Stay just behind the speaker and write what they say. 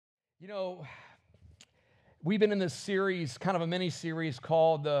You know, we've been in this series, kind of a mini series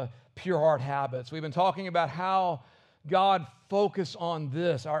called the Pure Heart Habits. We've been talking about how God focused on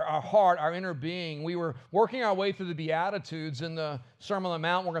this, our heart, our inner being. We were working our way through the Beatitudes in the Sermon on the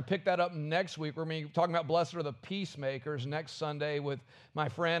Mount. We're going to pick that up next week. We're going to be talking about blessed are the peacemakers next Sunday with my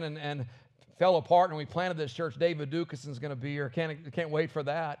friend and fellow partner. We planted this church. David Dukerson's going to be here. Can't wait for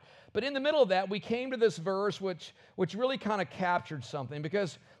that. But in the middle of that, we came to this verse which really kind of captured something,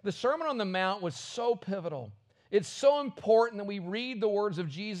 because the Sermon on the Mount was so pivotal. It's so important that we read the words of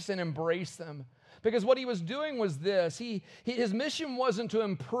Jesus and embrace them. Because what he was doing was this. His mission wasn't to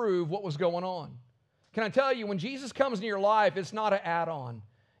improve what was going on. Can I tell you, when Jesus comes into your life, it's not an add-on.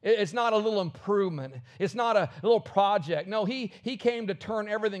 It's not a little improvement. It's not a little project. No, he came to turn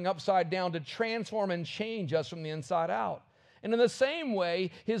everything upside down, to transform and change us from the inside out. And in the same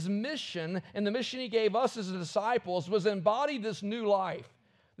way, his mission and the mission he gave us as disciples was to embody this new life,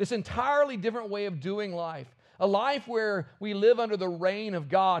 this entirely different way of doing life, a life where we live under the reign of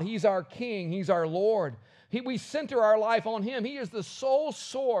God. He's our King. He's our Lord. We center our life on him. He is the sole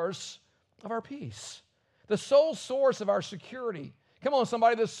source of our peace, the sole source of our security. Come on,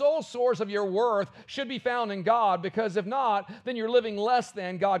 somebody, the sole source of your worth should be found in God, because if not, then you're living less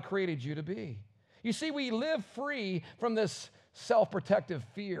than God created you to be. You see, we live free from this self-protective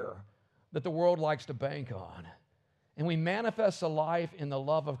fear that the world likes to bank on. And we manifest a life in the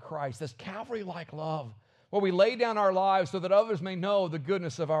love of Christ, this Calvary-like love, where we lay down our lives so that others may know the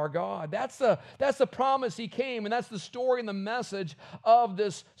goodness of our God. That's the promise he came, and that's the story and the message of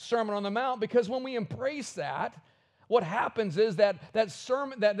this Sermon on the Mount. Because when we embrace that, what happens is that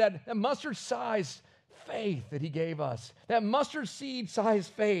mustard-sized faith that he gave us, that mustard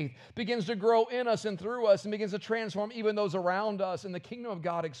seed-sized faith begins to grow in us and through us and begins to transform even those around us, and the kingdom of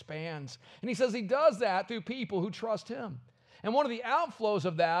God expands. And he says he does that through people who trust him. And one of the outflows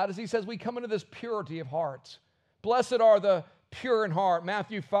of that is he says we come into this purity of heart. Blessed are the pure in heart,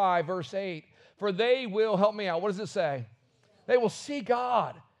 Matthew 5, verse 8. For they will, help me out, what does it say? They will see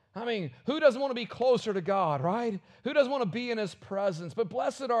God. I mean, who doesn't want to be closer to God, right? Who doesn't want to be in his presence? But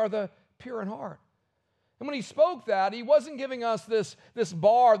blessed are the pure in heart. And when he spoke that, he wasn't giving us this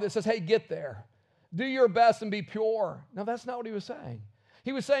bar that says, hey, get there. Do your best and be pure. No, that's not what he was saying.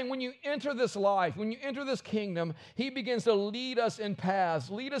 He was saying when you enter this life, when you enter this kingdom, he begins to lead us in paths,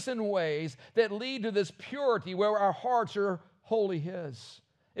 lead us in ways that lead to this purity where our hearts are wholly his.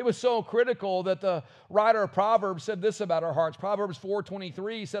 It was so critical that the writer of Proverbs said this about our hearts. Proverbs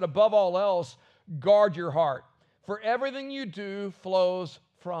 4:23 said, above all else, guard your heart, for everything you do flows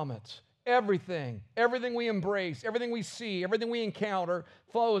from it. Everything we embrace, everything we see, everything we encounter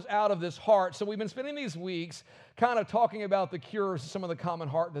flows out of this heart. So we've been spending these weeks kind of talking about the cures of some of the common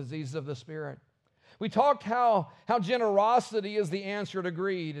heart diseases of the spirit. We talked how generosity is the answer to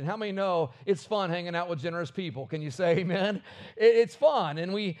greed. And how many know it's fun hanging out with generous people? Can you say amen? It's fun.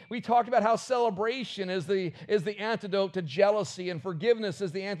 And we talked about how celebration is the antidote to jealousy, and forgiveness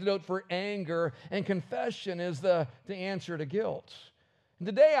is the antidote for anger, and confession is the answer to guilt. And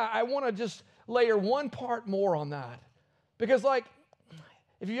today I want to just layer one part more on that. Because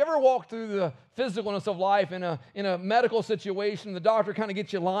if you ever walk through the physicalness of life in a medical situation, the doctor kind of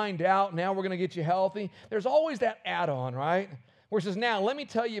gets you lined out, now we're going to get you healthy. There's always that add-on, right? Where it says, now let me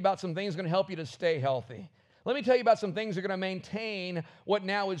tell you about some things that are going to help you to stay healthy. Let me tell you about some things that are going to maintain what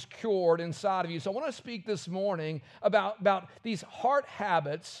now is cured inside of you. So I want to speak this morning about these heart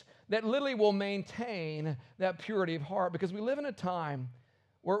habits that literally will maintain that purity of heart, because we live in a time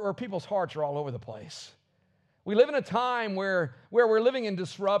where people's hearts are all over the place. We live in a time where we're living in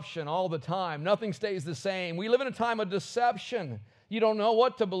disruption all the time. Nothing stays the same. We live in a time of deception. You don't know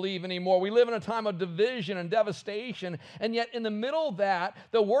what to believe anymore. We live in a time of division and devastation. And yet in the middle of that,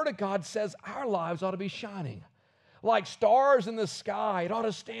 the Word of God says our lives ought to be shining like stars in the sky. It ought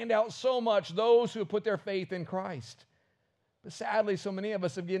to stand out so much, those who have put their faith in Christ. But sadly, so many of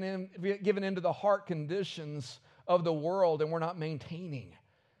us have given into the heart conditions of the world, and we're not maintaining.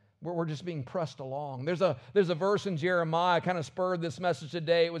 We're just being pressed along. There's a verse in Jeremiah, kind of spurred this message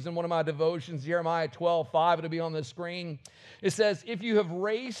today. It was in one of my devotions, Jeremiah 12:5. It'll be on the screen. It says, if you have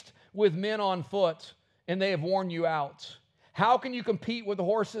raced with men on foot and they have worn you out, how can you compete with the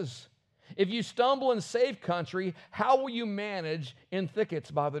horses? If you stumble in safe country, how will you manage in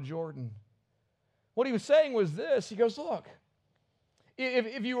thickets by the Jordan? What he was saying was this. He goes, look,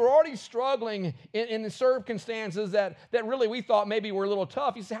 if you were already struggling in circumstances that really we thought maybe were a little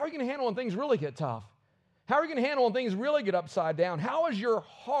tough, you say, how are you going to handle when things really get tough? How are you going to handle when things really get upside down? How is your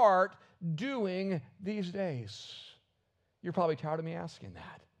heart doing these days? You're probably tired of me asking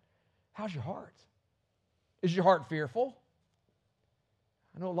that. How's your heart? Is your heart fearful?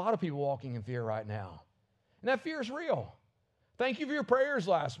 I know a lot of people walking in fear right now. And that fear is real. Thank you for your prayers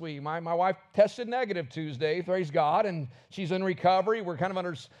last week. My wife tested negative Tuesday, praise God, and she's in recovery. We're kind of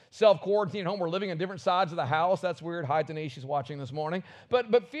under self-quarantine at home. We're living on different sides of the house. That's weird. Hi, Denise, she's watching this morning.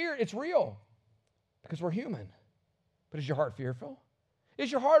 But fear, it's real because we're human. But is your heart fearful?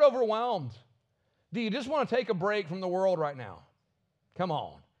 Is your heart overwhelmed? Do you just want to take a break from the world right now? Come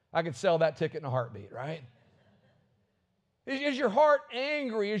on. I could sell that ticket in a heartbeat, right? Is your heart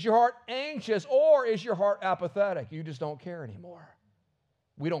angry? Is your heart anxious? Or is your heart apathetic? You just don't care anymore.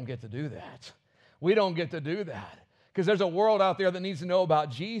 We don't get to do that. We don't get to do that because there's a world out there that needs to know about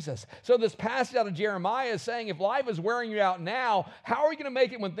Jesus. So this passage out of Jeremiah is saying if life is wearing you out now, how are you going to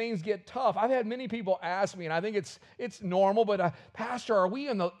make it when things get tough? I've had many people ask me, and I think it's normal, but Pastor, are we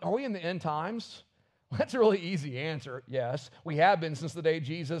in the end times? Well, that's a really easy answer. Yes, we have been since the day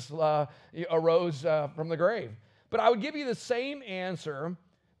Jesus arose from the grave. But I would give you the same answer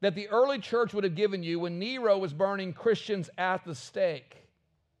that the early church would have given you when Nero was burning Christians at the stake.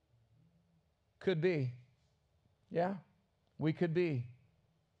 Could be. Yeah, we could be.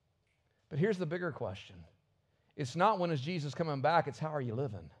 But here's the bigger question. It's not when is Jesus coming back, it's how are you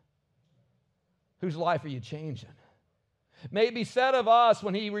living? Whose life are you changing? May it be said of us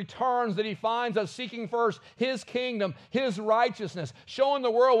when he returns that he finds us seeking first his kingdom, his righteousness, showing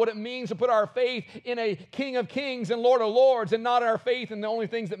the world what it means to put our faith in a King of kings and Lord of lords and not our faith in the only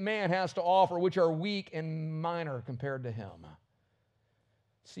things that man has to offer, which are weak and minor compared to him.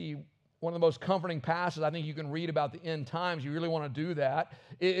 See, one of the most comforting passages I think you can read about the end times, you really want to do that,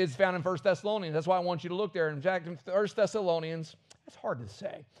 is found in 1 Thessalonians. That's why I want you to look there. In fact, in 1 Thessalonians, that's hard to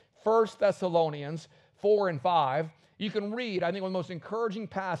say, 1 Thessalonians 4 and 5, you can read, I think, one of the most encouraging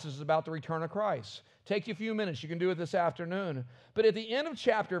passages about the return of Christ. Take you a few minutes. You can do it this afternoon. But at the end of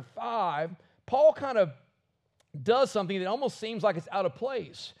chapter 5, Paul kind of does something that almost seems like it's out of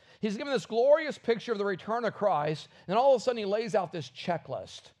place. He's given this glorious picture of the return of Christ, and all of a sudden he lays out this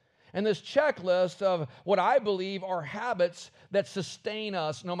checklist. And this checklist of what I believe are habits that sustain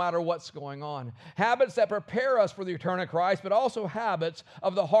us no matter what's going on. Habits that prepare us for the return of Christ, but also habits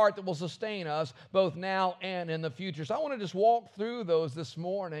of the heart that will sustain us both now and in the future. So I want to just walk through those this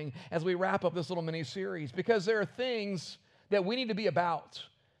morning as we wrap up this little mini-series, because there are things that we need to be about.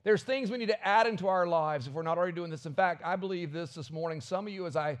 There's things we need to add into our lives if we're not already doing this. In fact, I believe this morning. Some of you,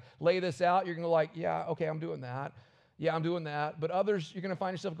 as I lay this out, you're going to go like, yeah, okay, I'm doing that. Yeah, I'm doing that. But others, you're going to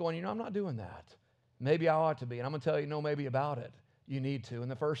find yourself going, I'm not doing that. Maybe I ought to be. And I'm going to tell you, no, maybe about it. You need to.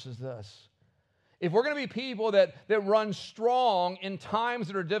 And the first is this. If we're going to be people that run strong in times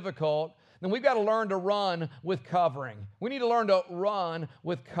that are difficult, then we've got to learn to run with covering. We need to learn to run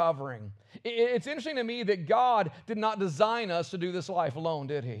with covering. It's interesting to me that God did not design us to do this life alone,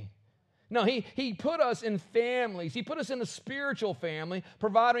 did he? No, he put us in families. He put us in a spiritual family,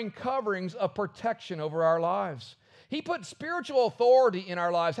 providing coverings of protection over our lives. He put spiritual authority in our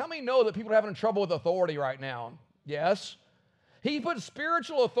lives. How many know that people are having trouble with authority right now? Yes. He put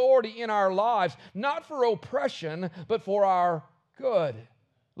spiritual authority in our lives, not for oppression, but for our good.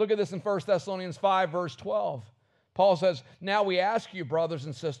 Look at this in 1 Thessalonians 5, verse 12. Paul says, now we ask you, brothers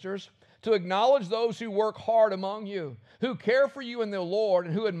and sisters, to acknowledge those who work hard among you, who care for you in the Lord,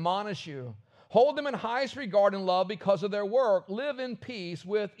 and who admonish you. Hold them in highest regard and love because of their work. Live in peace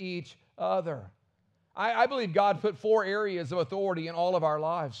with each other. I believe God put 4 areas of authority in all of our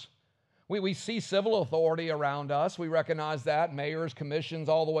lives. We see civil authority around us. We recognize that, mayors, commissions,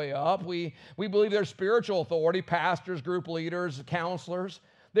 all the way up. We believe there's spiritual authority, pastors, group leaders, counselors.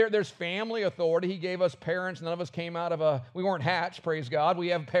 There's family authority. He gave us parents. None of us came out of we weren't hatched, praise God. We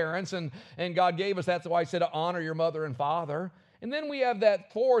have parents, and God gave us that. That's why he said to honor your mother and father. And then we have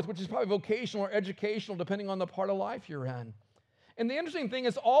that 4th, which is probably vocational or educational, depending on the part of life you're in. And the interesting thing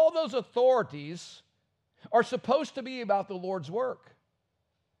is all those authorities are supposed to be about the Lord's work.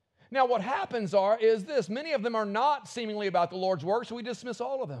 Now, what happens is this. Many of them are not seemingly about the Lord's work, so we dismiss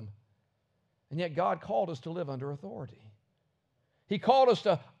all of them. And yet God called us to live under authority. He called us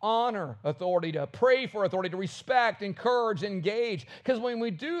to honor authority, to pray for authority, to respect, encourage, engage. Because when we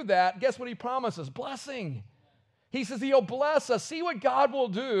do that, guess what he promises? Blessing. He says he'll bless us. See what God will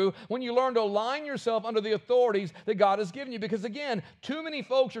do when you learn to align yourself under the authorities that God has given you. Because again, too many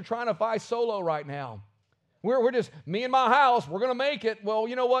folks are trying to fight solo right now. We're just, me and my house, we're going to make it. Well,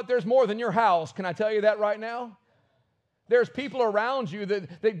 you know what? There's more than your house. Can I tell you that right now? There's people around you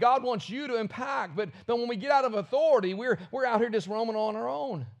that God wants you to impact. But when we get out of authority, we're out here just roaming on our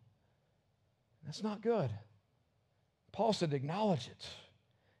own. That's not good. Paul said, acknowledge it.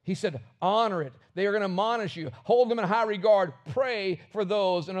 He said, honor it. They are going to admonish you. Hold them in high regard. Pray for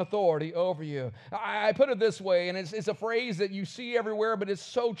those in authority over you. I put it this way, and it's a phrase that you see everywhere, but it's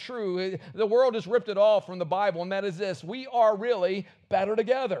so true. The world just ripped it off from the Bible, and that is this: we are really better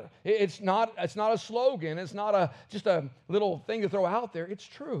together. It's not a slogan. It's not just a little thing to throw out there. It's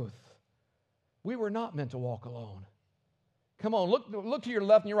truth. We were not meant to walk alone. Come on, look to your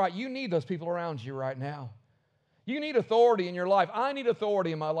left and your right. You need those people around you right now. You need authority in your life. I need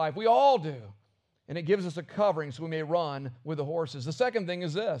authority in my life. We all do. And it gives us a covering so we may run with the horses. The second thing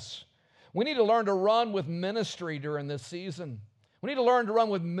is this: we need to learn to run with ministry during this season. We need to learn to run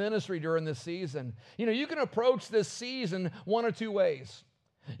with ministry during this season. You know, you can approach this season one or two ways.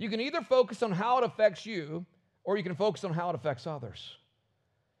 You can either focus on how it affects you, or you can focus on how it affects others.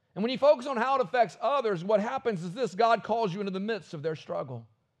 And when you focus on how it affects others, what happens is this: God calls you into the midst of their struggle.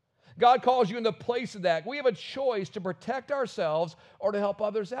 God calls you in the place of that. We have a choice to protect ourselves or to help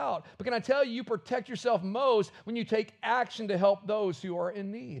others out. But can I tell you, you protect yourself most when you take action to help those who are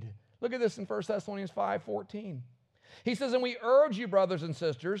in need. Look at this in 1 Thessalonians 5:14. He says, and we urge you, brothers and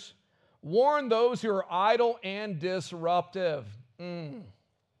sisters, warn those who are idle and disruptive. Can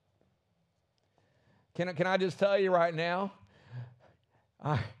I just tell you right now,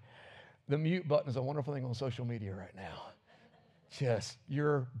 the mute button is a wonderful thing on social media right now. Just,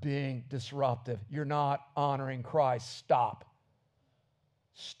 you're being disruptive. You're not honoring Christ. Stop.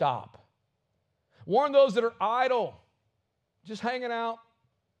 Stop. Warn those that are idle, just hanging out,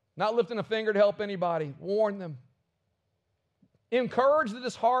 not lifting a finger to help anybody. Warn them. Encourage the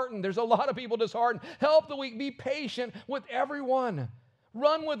disheartened. There's a lot of people disheartened. Help the weak. Be patient with everyone.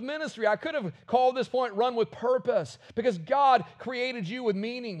 Run with ministry. I could have called this point run with purpose, because God created you with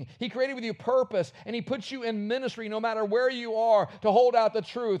meaning. He created with you purpose, and He puts you in ministry no matter where you are to hold out the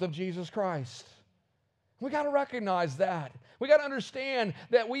truth of Jesus Christ. We got to recognize that. We got to understand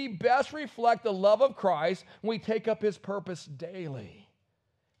that we best reflect the love of Christ when we take up His purpose daily.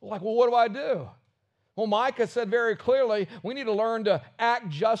 Like, well, what do I do? Well, Micah said very clearly, we need to learn to act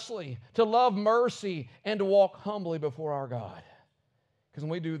justly, to love mercy, and to walk humbly before our God. Because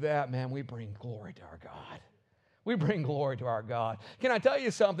when we do that, man, we bring glory to our God. We bring glory to our God. Can I tell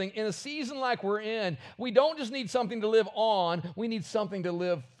you something? In a season like we're in, we don't just need something to live on, we need something to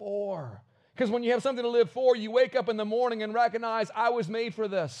live for. Because when you have something to live for, you wake up in the morning and recognize, I was made for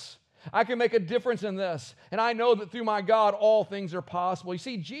this. I can make a difference in this. And I know that through my God, all things are possible. You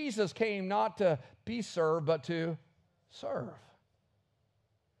see, Jesus came not to be served, but to serve.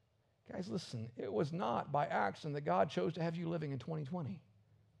 Guys, listen, it was not by accident that God chose to have you living in 2020.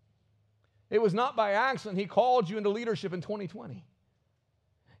 It was not by accident He called you into leadership in 2020.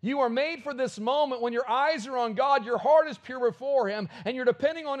 You are made for this moment when your eyes are on God, your heart is pure before Him, and you're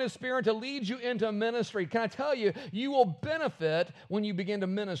depending on His Spirit to lead you into ministry. Can I tell you, you will benefit when you begin to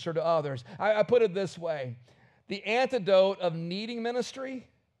minister to others. I put it this way: the antidote of needing ministry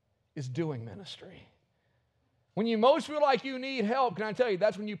is doing ministry. When you most feel like you need help, can I tell you,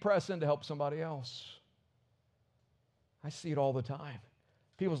 that's when you press in to help somebody else. I see it all the time.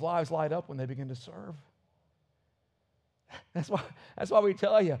 People's lives light up when they begin to serve. That's why we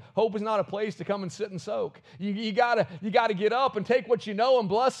tell you, hope is not a place to come and sit and soak. You gotta get up and take what you know and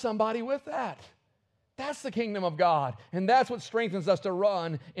bless somebody with that. That's the kingdom of God, and that's what strengthens us to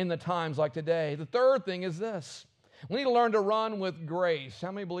run in the times like today. The third thing is this: we need to learn to run with grace.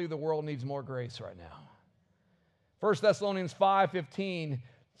 How many believe the world needs more grace right now? 1 Thessalonians 5:15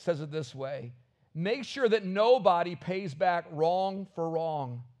 says it this way: make sure that nobody pays back wrong for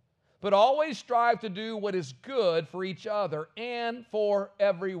wrong, but always strive to do what is good for each other and for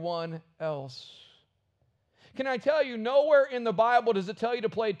everyone else. Can I tell you, nowhere in the Bible does it tell you to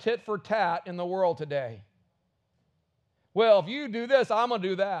play tit for tat in the world today. Well, if you do this, I'm going to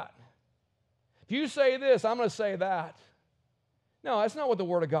do that. If you say this, I'm going to say that. No, that's not what the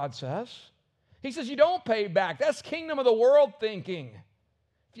Word of God says. He says you don't pay back. That's kingdom of the world thinking.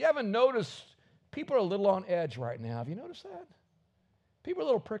 If you haven't noticed, people are a little on edge right now. Have you noticed that? People are a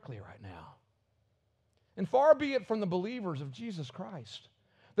little prickly right now. And far be it from the believers of Jesus Christ,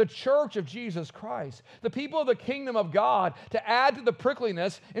 the church of Jesus Christ, the people of the kingdom of God, to add to the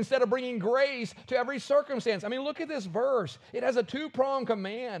prickliness instead of bringing grace to every circumstance. I mean, look at this verse. It has a two-pronged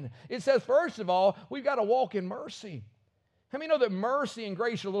command. It says, first of all, we've got to walk in mercy. How many know that mercy and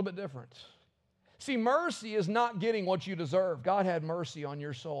grace are a little bit different? See, mercy is not getting what you deserve. God had mercy on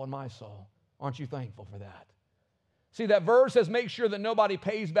your soul and my soul. Aren't you thankful for that? See, that verse says make sure that nobody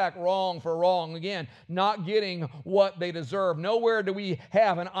pays back wrong for wrong. Again, not getting what they deserve. Nowhere do we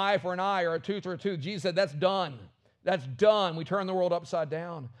have an eye for an eye or a tooth for a tooth. Jesus said that's done. That's done. We turn the world upside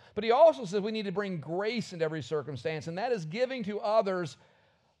down. But He also says we need to bring grace into every circumstance, and that is giving to others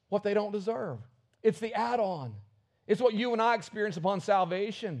what they don't deserve. It's the add-on. It's what you and I experience upon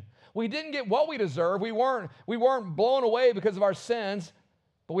salvation. We didn't get what we deserve. We weren't blown away because of our sins,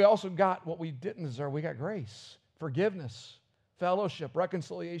 but we also got what we didn't deserve. We got grace, forgiveness, fellowship,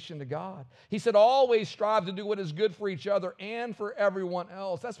 reconciliation to God. He said, always strive to do what is good for each other and for everyone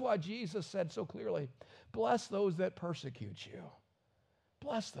else. That's why Jesus said so clearly, bless those that persecute you.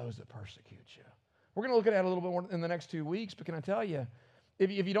 Bless those that persecute you. We're going to look at that a little bit more in the next 2 weeks, but can I tell you, if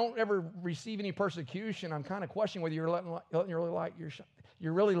you don't ever receive any persecution, I'm kind of questioning whether you're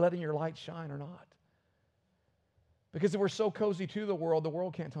really letting your light shine or not. Because if we're so cozy to the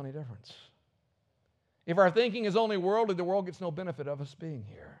world can't tell any difference. If our thinking is only worldly, the world gets no benefit of us being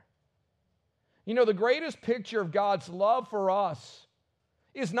here. You know, the greatest picture of God's love for us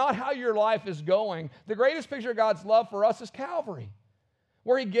is not how your life is going. The greatest picture of God's love for us is Calvary,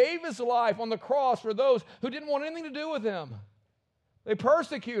 where He gave His life on the cross for those who didn't want anything to do with Him. They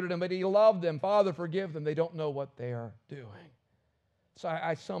persecuted Him, but He loved them. Father, forgive them. They don't know what they are doing. So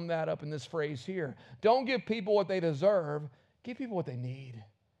I sum that up in this phrase here. Don't give people what they deserve. Give people what they need.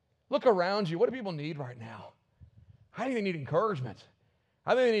 Look around you. What do people need right now? I think they need encouragement.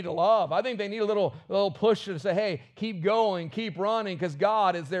 I think they need love. I think they need a little push to say, hey, keep going, keep running, because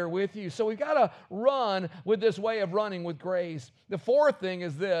God is there with you. So we've got to run with this way of running with grace. The fourth thing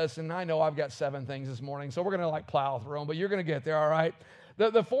is this, and I know I've got 7 things this morning, so we're going to plow through them, but you're going to get there, all right?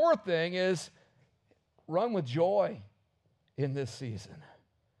 The fourth thing is run with joy in this season.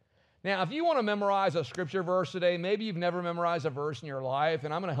 Now, if you want to memorize a scripture verse today, maybe you've never memorized a verse in your life,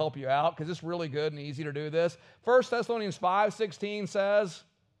 and I'm going to help you out because it's really good and easy to do this. 1 Thessalonians 5:16 says,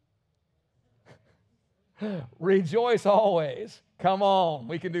 rejoice always. Come on,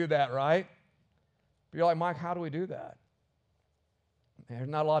 we can do that, right? But you're like, Mike, how do we do that? There's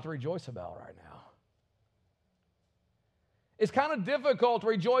not a lot to rejoice about right now. It's kind of difficult to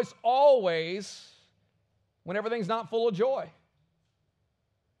rejoice always when everything's not full of joy.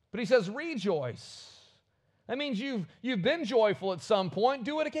 But he says, rejoice. That means you've been joyful at some point.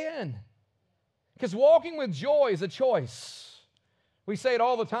 Do it again. Because walking with joy is a choice. We say it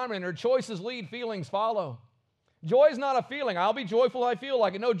all the time in here. Choices lead, feelings follow. Joy is not a feeling. I'll be joyful, I feel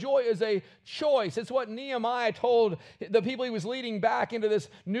like it. No, joy is a choice. It's what Nehemiah told the people he was leading back into this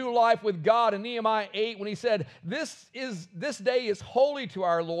new life with God in Nehemiah 8 when he said, this day is holy to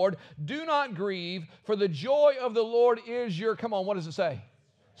our Lord. Do not grieve, for the joy of the Lord is your, come on, what does it say?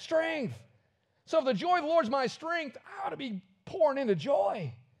 Strength. So if the joy of the Lord is my strength, I ought to be pouring into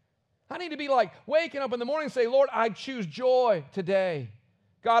joy. I need to be like waking up in the morning and say, Lord, I choose joy today.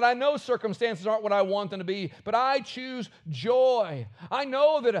 God, I know circumstances aren't what I want them to be, but I choose joy. I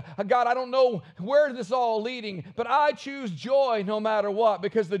know that, God, I don't know where this is all leading, but I choose joy no matter what,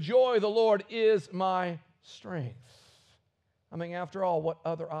 because the joy of the Lord is my strength. I mean, after all, what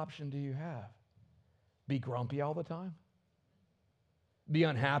other option do you have? Be grumpy all the time? Be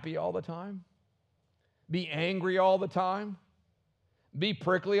unhappy all the time? Be angry all the time? Be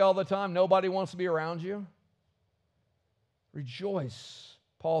prickly all the time? Nobody wants to be around you? Rejoice.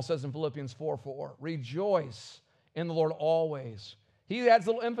 Paul says in Philippians 4:4, rejoice in the Lord always. He adds a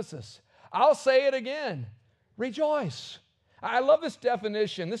little emphasis. I'll say it again. Rejoice. I love this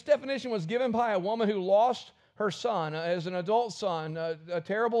definition. This definition was given by a woman who lost her son as an adult son, a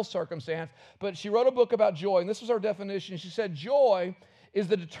terrible circumstance, but she wrote a book about joy, and this was her definition. She said, joy is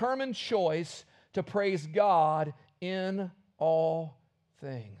the determined choice to praise God in all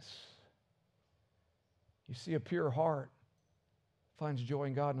things. You see, a pure heart finds joy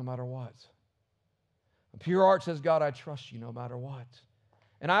in God no matter what. A pure heart says, God, I trust you no matter what.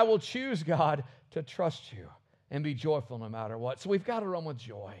 And I will choose, God, to trust you and be joyful no matter what. So we've got to run with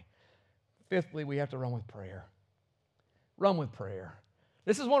joy. Fifthly, we have to run with prayer. Run with prayer.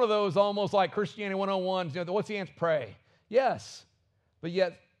 This is one of those almost like Christianity 101. What's the answer? Pray. Yes, but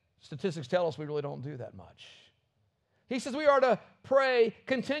yet statistics tell us we really don't do that much. He says we are to pray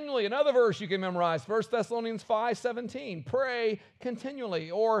continually. Another verse you can memorize, 1 Thessalonians 5:17. Pray continually.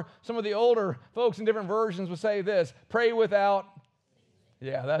 Or some of the older folks in different versions would say this, pray without,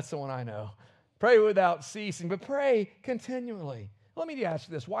 yeah, that's the one I know. Pray without ceasing, but pray continually. Let me ask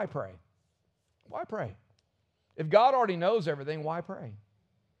you this, why pray? Why pray? If God already knows everything, why pray?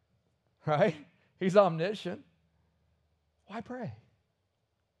 Right? He's omniscient. Why pray?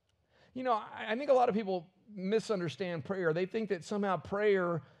 You know, I think a lot of people misunderstand prayer. They think that somehow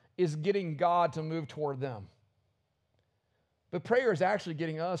prayer is getting God to move toward them. But prayer is actually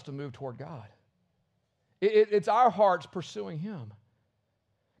getting us to move toward God. It's our hearts pursuing Him.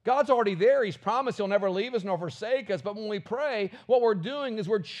 God's already there. He's promised He'll never leave us nor forsake us. But when we pray, what we're doing is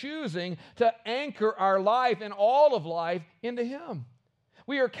we're choosing to anchor our life and all of life into Him.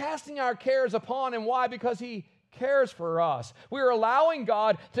 We are casting our cares upon Him. Why? Because He cares for us. We are allowing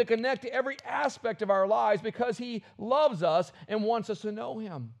God to connect to every aspect of our lives because He loves us and wants us to know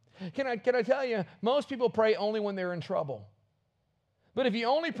Him. Can I tell you, most people pray only when they're in trouble. But if you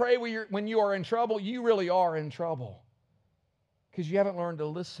only pray when you are in trouble, you really are in trouble because you haven't learned to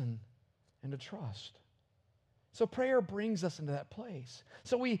listen and to trust. So prayer brings us into that place.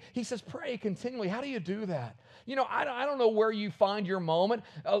 So he says, pray continually. How do you do that? You know, I don't know where you find your moment.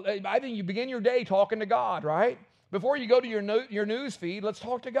 I think you begin your day talking to God, right? Before you go to your news feed, let's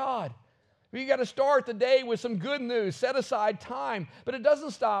talk to God. You got to start the day with some good news. Set aside time. But it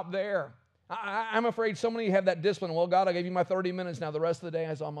doesn't stop there. I'm afraid so many have that discipline. Well, God, I gave you my 30 minutes now. The rest of the day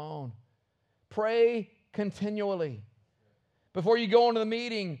is on my own. Pray continually. Before you go into the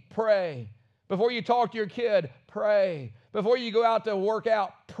meeting, pray. Before you talk to your kid, pray. Before you go out to work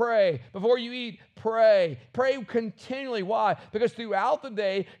out, pray. Before you eat, pray. Pray continually. Why? Because throughout the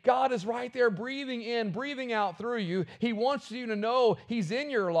day, God is right there breathing in, breathing out through you. He wants you to know He's in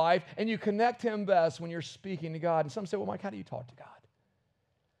your life, and you connect Him best when you're speaking to God. And some say, well, Mike, how do you talk to God?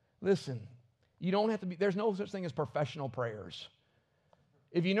 Listen, you don't have to be, there's no such thing as professional prayers.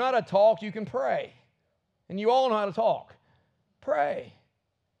 If you know how to talk, you can pray. And you all know how to talk. Pray.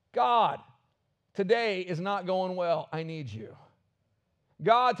 God, today is not going well. I need you.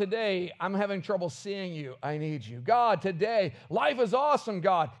 God, today I'm having trouble seeing you. I need you. God, today life is awesome.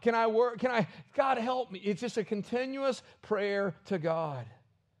 God, can I work? God, help me. It's just a continuous prayer to God.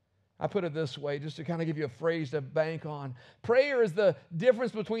 I put it this way, just to kind of give you a phrase to bank on. Prayer is the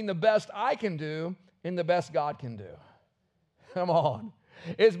difference between the best I can do and the best God can do. Come on.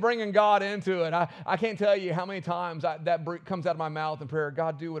 It's bringing God into it. I can't tell you how many times that comes out of my mouth in prayer.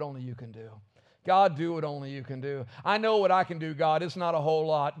 God, do what only you can do. God, do what only you can do. I know what I can do, God. It's not a whole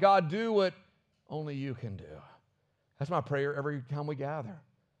lot. God, do what only you can do. That's my prayer every time we gather.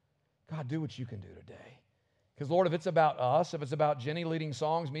 God, do what you can do today. Because, Lord, if it's about us, if it's about Jenny leading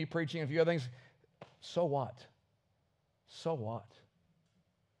songs, me preaching, and a few other things, so what? So what?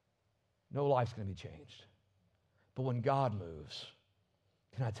 No life's going to be changed. But when God moves,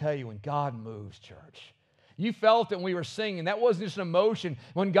 can I tell you, when God moves, church, you felt it when we were singing. That wasn't just an emotion.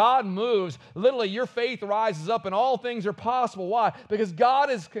 When God moves, literally your faith rises up and all things are possible. Why? Because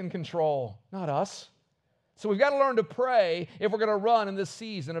God is in control, not us. So we've got to learn to pray if we're going to run in this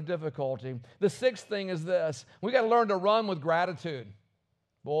season of difficulty. The sixth thing is this. We've got to learn to run with gratitude.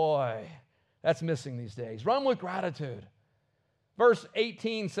 Boy, that's missing these days. Run with gratitude. Verse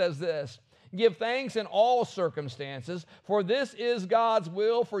 18 says this. Give thanks in all circumstances, for this is God's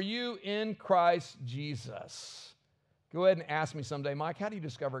will for you in Christ Jesus. Go ahead and ask me someday, Mike, how do you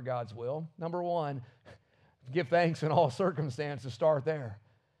discover God's will? Number one, give thanks in all circumstances. Start there.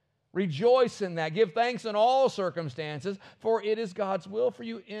 Rejoice in that. Give thanks in all circumstances, for it is God's will for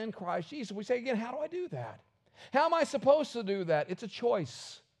you in Christ Jesus. We say again, how do I do that? How am I supposed to do that? It's a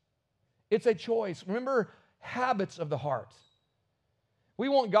choice. It's a choice. Remember, habits of the heart. We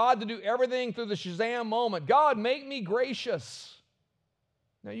want God to do everything through the Shazam moment. God, make me gracious.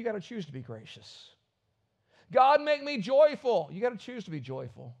 Now, you got to choose to be gracious. God, make me joyful. You got to choose to be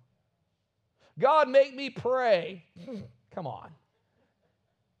joyful. God, make me pray. Come on.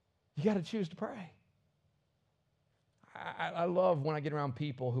 You got to choose to pray. I love when I get around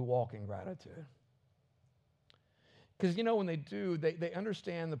people who walk in gratitude. Because, you know, when they do, they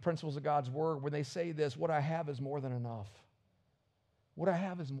understand the principles of God's word. When they say this, what I have is more than enough. What I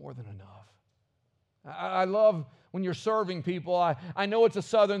have is more than enough. I love when you're serving people. I know it's a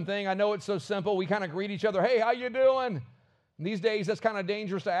Southern thing. I know it's so simple. We kind of greet each other. Hey, how you doing? And these days, that's kind of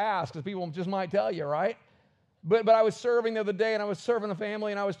dangerous to ask because people just might tell you, right? But I was serving the other day, and I was serving a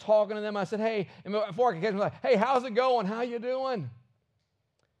family, and I was talking to them. I said, hey, and before I could catch them, I was like, hey, how's it going? How you doing?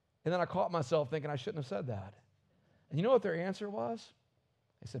 And then I caught myself thinking I shouldn't have said that. And you know what their answer was?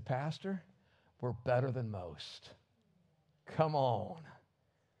 They said, Pastor, we're better than most. Come on.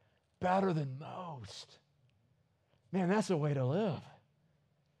 Better than most. Man, that's a way to live.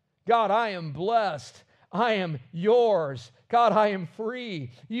 God, I am blessed. I am yours. God, I am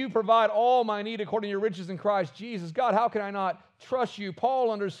free. You provide all my need according to your riches in Christ Jesus. God, how can I not trust you?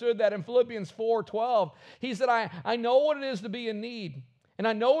 Paul understood that in Philippians 4:12. He said, I know what it is to be in need, and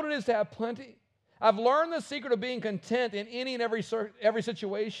I know what it is to have plenty. I've learned the secret of being content in any and every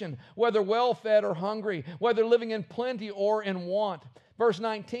situation, whether well-fed or hungry, whether living in plenty or in want. Verse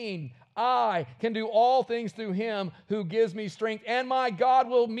 19, I can do all things through him who gives me strength, and my God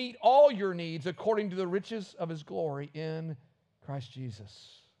will meet all your needs according to the riches of his glory in Christ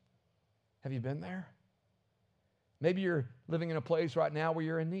Jesus. Have you been there? Maybe you're living in a place right now where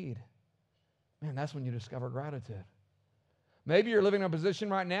you're in need. Man, that's when you discover gratitude. Maybe you're living in a position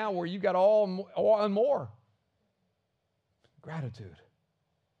right now where you've got all and more. Gratitude.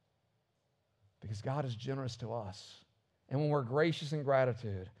 Because God is generous to us. And when we're gracious in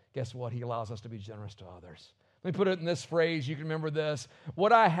gratitude, guess what? He allows us to be generous to others. Let me put it in this phrase. You can remember this.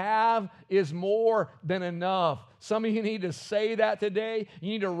 What I have is more than enough. Some of you need to say that today. You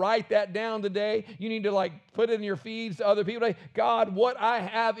need to write that down today. You need to put it in your feeds to other people today. God, what I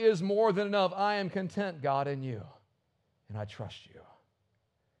have is more than enough. I am content, God, in you. And I trust you.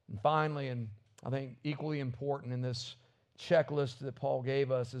 And finally, and I think equally important in this checklist that Paul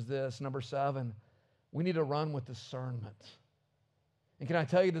gave us is this, number 7, we need to run with discernment. And can I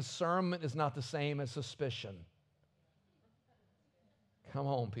tell you, discernment is not the same as suspicion. Come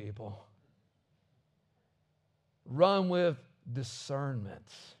on, people. Run with discernment.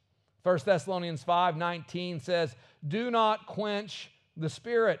 1 Thessalonians 5:19 says, do not quench the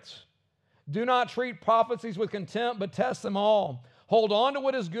Spirit. Do not treat prophecies with contempt, but test them all. Hold on to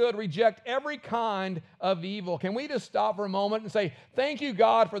what is good. Reject every kind of evil. Can we just stop for a moment and say, thank you,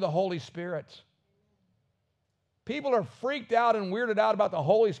 God, for the Holy Spirit? People are freaked out and weirded out about the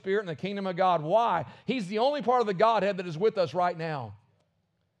Holy Spirit and the kingdom of God. Why? He's the only part of the Godhead that is with us right now.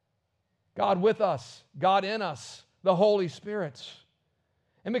 God with us, God in us, the Holy Spirit.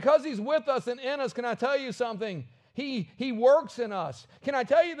 And because He's with us and in us, can I tell you something? He works in us. Can I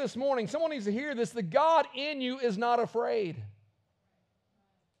tell you this morning, someone needs to hear this, the God in you is not afraid.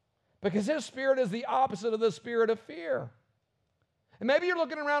 Because His Spirit is the opposite of the spirit of fear. And maybe you're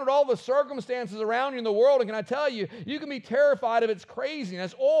looking around at all the circumstances around you in the world, and can I tell you, you can be terrified of its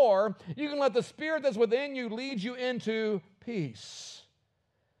craziness, or you can let the Spirit that's within you lead you into peace.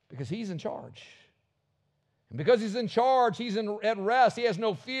 Because He's in charge. And because He's in charge, He's at rest. He has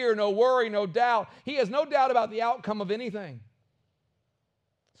no fear, no worry, no doubt. He has no doubt about the outcome of anything.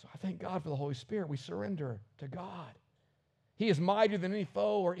 So I thank God for the Holy Spirit. We surrender to God. He is mightier than any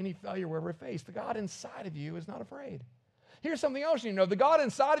foe or any failure we ever faced. The God inside of you is not afraid. Here's something else you need to know. The God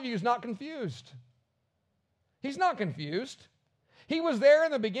inside of you is not confused. He's not confused. He was there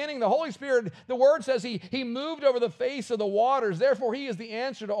in the beginning. The Holy Spirit, the Word says He moved over the face of the waters. Therefore, He is the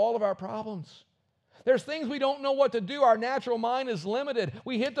answer to all of our problems. There's things we don't know what to do. Our natural mind is limited.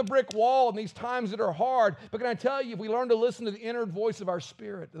 We hit the brick wall in these times that are hard. But can I tell you, if we learn to listen to the inner voice of our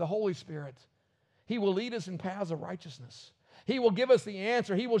Spirit, the Holy Spirit, He will lead us in paths of righteousness. He will give us the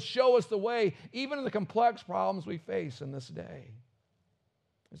answer. He will show us the way, even in the complex problems we face in this day.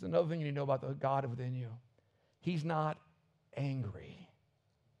 There's another thing you need to know about the God within you. He's not angry.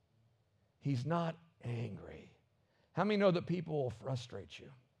 He's not angry. How many know that people will frustrate you?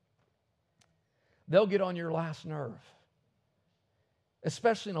 They'll get on your last nerve,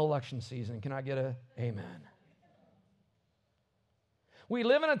 especially in election season. Can I get an amen? We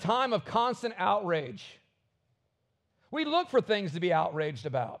live in a time of constant outrage. We look for things to be outraged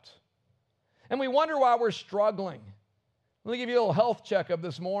about, and we wonder why we're struggling. Let me give you a little health checkup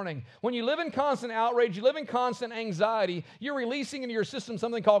this morning. When you live in constant outrage, you live in constant anxiety, you're releasing into your system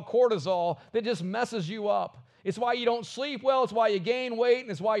something called cortisol that just messes you up. It's why you don't sleep well, it's why you gain weight, and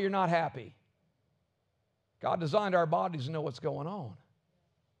it's why you're not happy. God designed our bodies to know what's going on.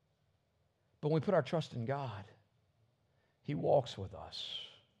 But when we put our trust in God, He walks with us.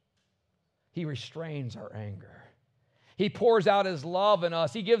 He restrains our anger. He pours out His love in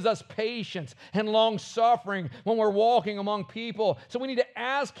us. He gives us patience and long-suffering when we're walking among people. So we need to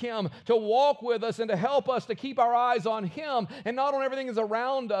ask Him to walk with us and to help us to keep our eyes on Him and not on everything that's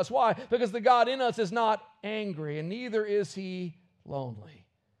around us. Why? Because the God in us is not angry, and neither is He lonely.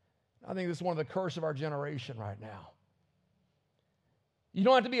 I think this is one of the curse of our generation right now. You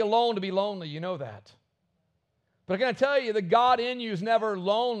don't have to be alone to be lonely. You know that. But I'm going to tell you, the God in you is never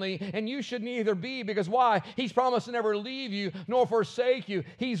lonely, and you should neither be, because why? He's promised to never leave you nor forsake you.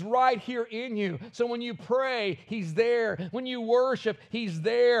 He's right here in you. So when you pray, He's there. When you worship, He's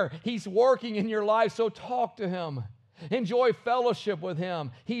there. He's working in your life, so talk to Him. Enjoy fellowship with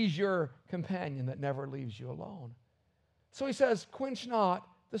Him. He's your companion that never leaves you alone. So He says, quench not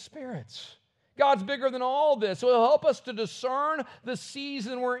the spirits. God's bigger than all this. So He'll help us to discern the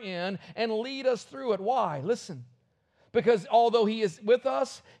season we're in and lead us through it. Why? Listen. Because although He is with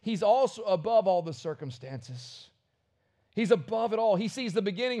us, He's also above all the circumstances. He's above it all. He sees the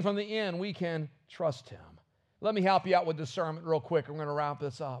beginning from the end. We can trust Him. Let me help you out with discernment real quick. I'm going to wrap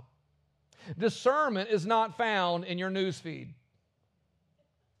this up. Discernment is not found in your news feed.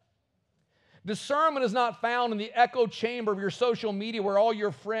 Discernment is not found in the echo chamber of your social media where all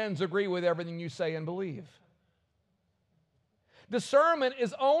your friends agree with everything you say and believe. Discernment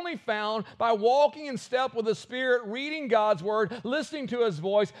is only found by walking in step with the Spirit, reading God's Word, listening to His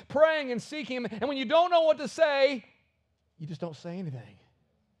voice, praying and seeking Him. And when you don't know what to say, you just don't say anything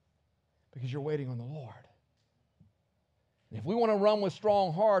because you're waiting on the Lord. And if we want to run with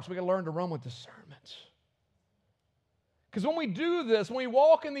strong hearts, we got to learn to run with discernment. Because when we do this, when we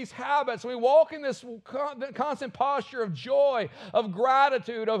walk in these habits, when we walk in this constant posture of joy, of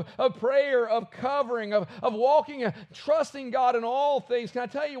gratitude, of prayer, of covering, of walking, trusting God in all things, can I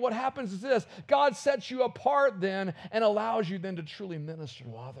tell you what happens is this: God sets you apart then and allows you then to truly minister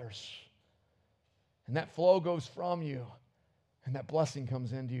to others. And that flow goes from you, and that blessing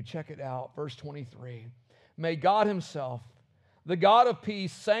comes into you. Check it out, verse 23. May God himself, the God of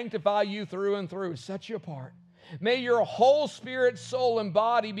peace, sanctify you through and through, set you apart. May your whole spirit, soul, and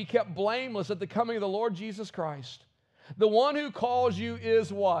body be kept blameless at the coming of the Lord Jesus Christ. The one who calls you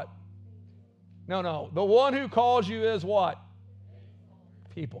is what? No. The one who calls you is what?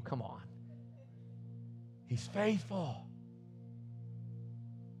 People, come on. He's faithful.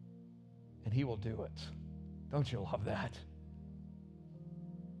 And he will do it. Don't you love that?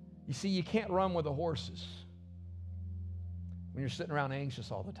 You see, you can't run with the horses when you're sitting around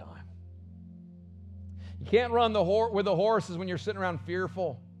anxious all the time. You can't run with the horses when you're sitting around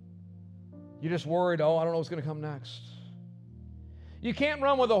fearful. You're just worried, I don't know what's going to come next. You can't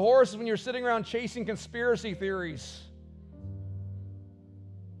run with the horses when you're sitting around chasing conspiracy theories.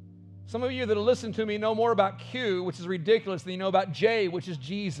 Some of you that listen to me know more about Q, which is ridiculous, than you know about J, which is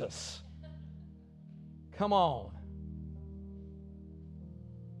Jesus. Come on.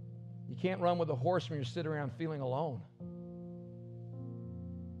 You can't run with a horse when you're sitting around feeling alone.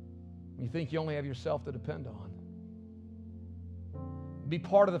 You think you only have yourself to depend on. Be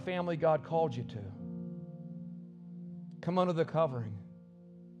part of the family God called you to. Come under the covering.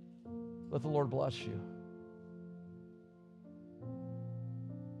 Let the Lord bless you.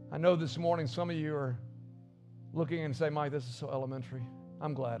 I know this morning some of you are looking and say, Mike, this is so elementary.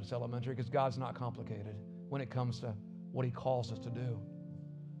 I'm glad it's elementary because God's not complicated when it comes to what he calls us to do.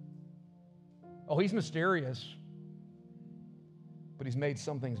 Oh, he's mysterious. But he's made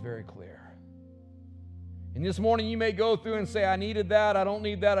some things very clear. And this morning you may go through and say, I needed that, I don't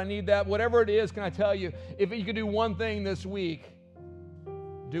need that, I need that. Whatever it is, can I tell you, if you could do one thing this week,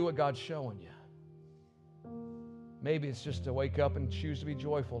 do what God's showing you. Maybe it's just to wake up and choose to be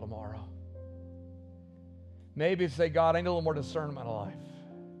joyful tomorrow. Maybe it's to say, God, I need a little more discernment in my life.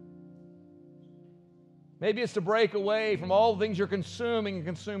 Maybe it's to break away from all the things you're consuming and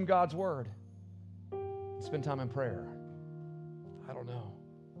consume God's word. Spend time in prayer. I don't know.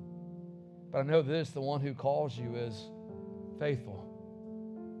 But I know this, the one who calls you is faithful.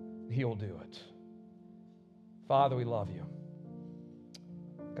 He will do it. Father, we love you.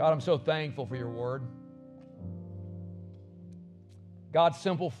 God, I'm so thankful for your word. God,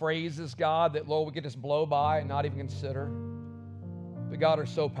 simple phrases, God, that, Lord, we could just blow by and not even consider. But God, are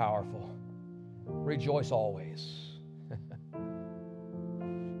so powerful. Rejoice always.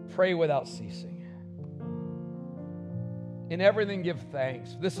 Pray without ceasing. In everything give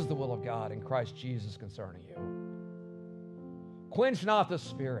thanks. This is the will of God in Christ Jesus concerning you. Quench not the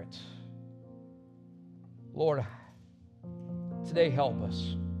spirit. Lord, today help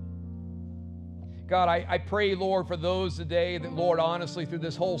us. God, I pray, Lord, for those today that, Lord, honestly, through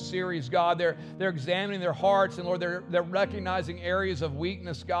this whole series, God, they're examining their hearts, and, Lord, they're recognizing areas of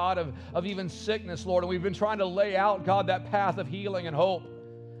weakness, God, of even sickness, Lord. And we've been trying to lay out, God, that path of healing and hope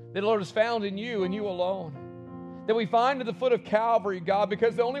that, Lord, is found in you and you alone. That we find at the foot of Calvary, God,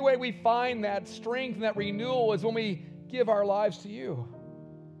 because the only way we find that strength and that renewal is when we give our lives to you.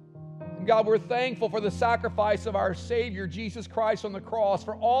 And God, we're thankful for the sacrifice of our Savior, Jesus Christ, on the cross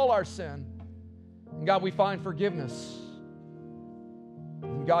for all our sin. And God, we find forgiveness.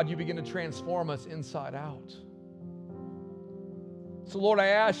 And God, you begin to transform us inside out. So Lord, I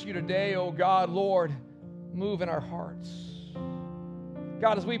ask you today, oh God, Lord, move in our hearts.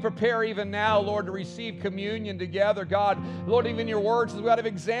 God, as we prepare even now, Lord, to receive communion together, God, Lord, even your words, as we got to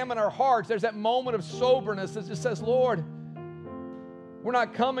examine our hearts, there's that moment of soberness that just says, Lord, we're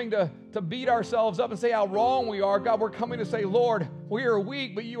not coming to beat ourselves up and say how wrong we are. God, we're coming to say, Lord, we are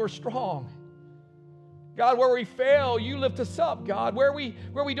weak, but you are strong. God, where we fail, you lift us up, God. Where we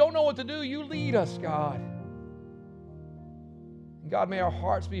don't know what to do, you lead us, God. And God, may our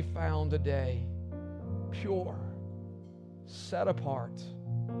hearts be found today pure, set apart,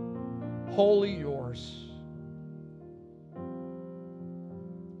 wholly yours.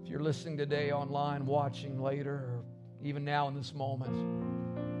 If you're listening today online, watching later, or even now in this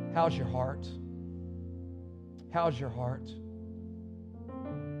moment, how's your heart? How's your heart?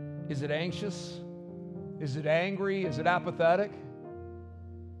 Is it anxious? Is it angry? Is it apathetic?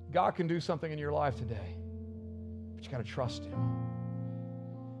 God can do something in your life today, but you got to trust him.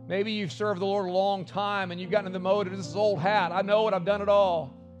 Maybe you've served the Lord a long time and you've gotten in the mode of this is old hat. I know it. I've done it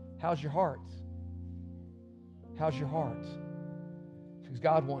all. How's your heart? How's your heart? Because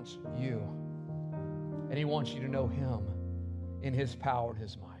God wants you, and He wants you to know Him in His power and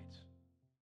His might.